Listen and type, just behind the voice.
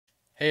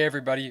Hey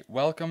everybody,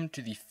 welcome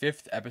to the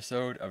 5th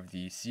episode of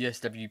the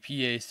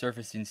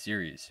CSWPA-Surfacing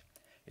series.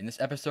 In this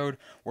episode,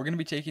 we're going to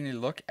be taking a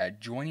look at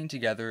joining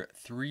together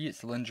three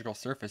cylindrical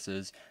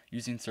surfaces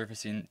using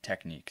surfacing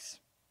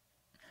techniques.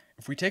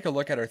 If we take a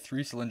look at our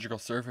three cylindrical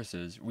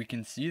surfaces, we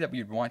can see that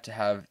we'd want to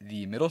have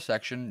the middle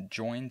section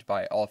joined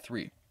by all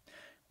three.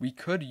 We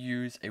could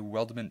use a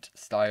weldment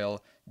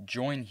style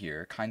join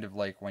here, kind of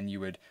like when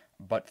you would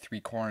butt three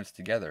corners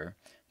together,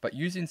 but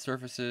using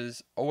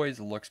surfaces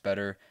always looks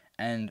better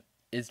and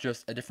is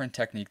just a different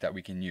technique that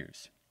we can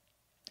use.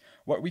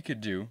 What we could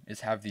do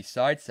is have the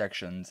side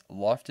sections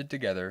lofted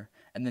together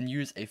and then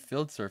use a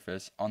filled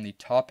surface on the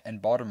top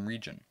and bottom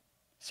region.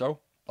 So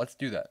let's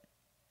do that.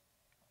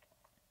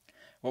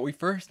 What we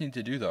first need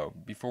to do though,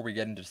 before we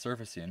get into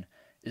surfacing,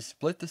 is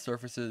split the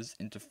surfaces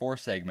into 4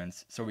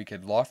 segments so we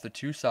could loft the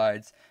two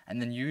sides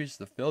and then use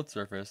the filled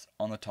surface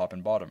on the top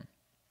and bottom.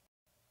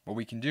 What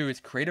we can do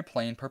is create a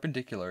plane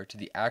perpendicular to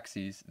the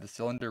axes the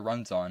cylinder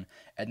runs on,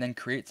 and then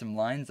create some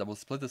lines that will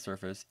split the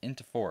surface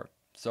into 4,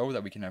 so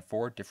that we can have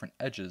 4 different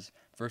edges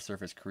for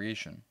surface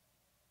creation.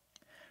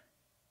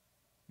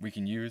 We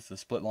can use the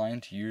split line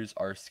to use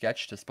our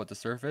sketch to split the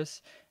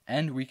surface,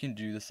 and we can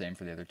do the same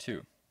for the other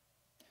 2.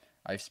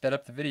 I've sped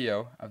up the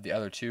video of the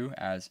other 2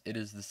 as it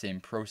is the same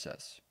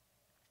process.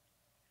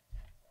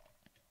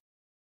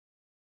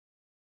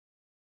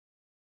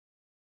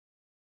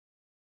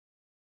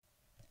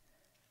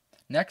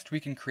 Next, we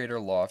can create our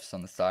lofts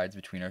on the sides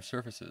between our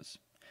surfaces.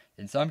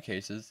 In some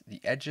cases,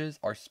 the edges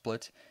are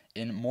split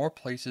in more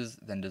places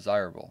than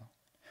desirable.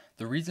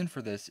 The reason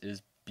for this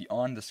is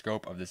beyond the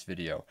scope of this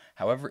video.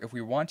 However, if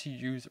we want to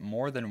use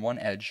more than one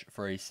edge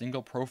for a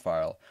single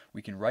profile,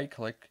 we can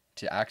right-click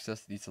to access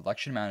the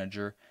selection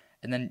manager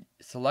and then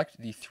select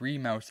the 3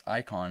 mouse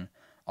icon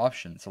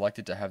option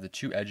selected to have the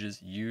 2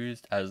 edges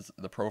used as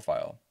the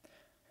profile.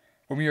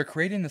 When we are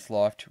creating this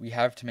loft, we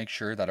have to make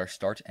sure that our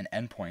start and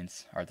end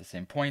points are at the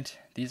same point.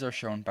 These are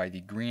shown by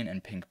the green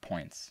and pink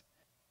points.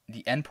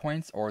 The end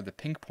points or the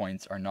pink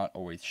points are not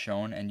always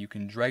shown, and you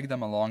can drag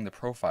them along the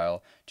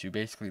profile to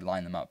basically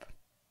line them up.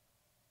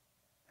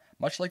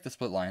 Much like the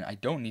split line, I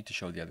don't need to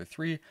show the other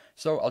 3,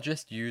 so I'll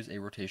just use a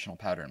rotational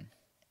pattern.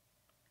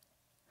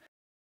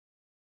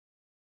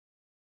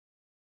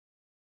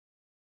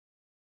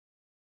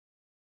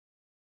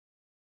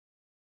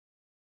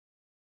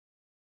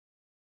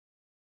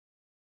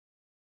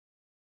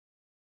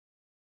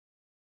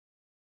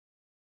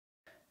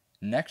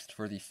 Next,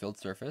 for the filled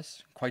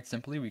surface, quite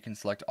simply we can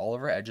select all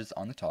of our edges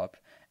on the top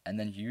and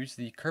then use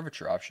the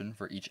curvature option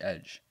for each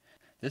edge.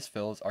 This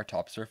fills our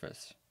top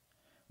surface.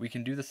 We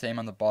can do the same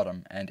on the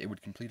bottom and it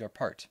would complete our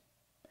part.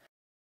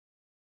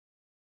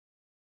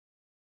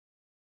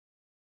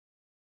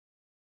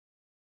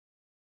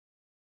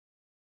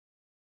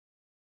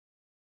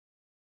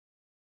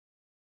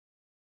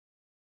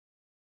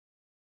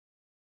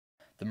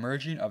 The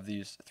merging of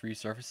these 3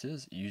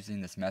 surfaces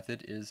using this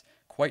method is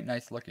quite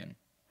nice looking.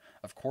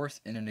 Of course,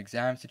 in an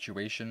exam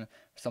situation,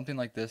 something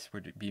like this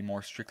would be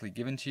more strictly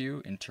given to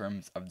you in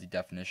terms of the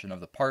definition of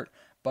the part,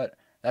 but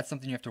that's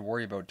something you have to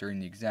worry about during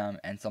the exam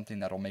and something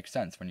that'll make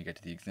sense when you get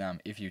to the exam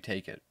if you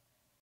take it.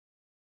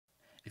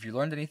 If you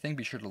learned anything,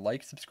 be sure to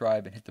like,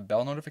 subscribe, and hit the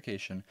bell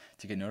notification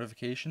to get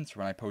notifications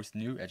when I post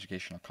new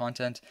educational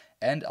content,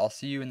 and I'll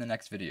see you in the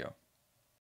next video.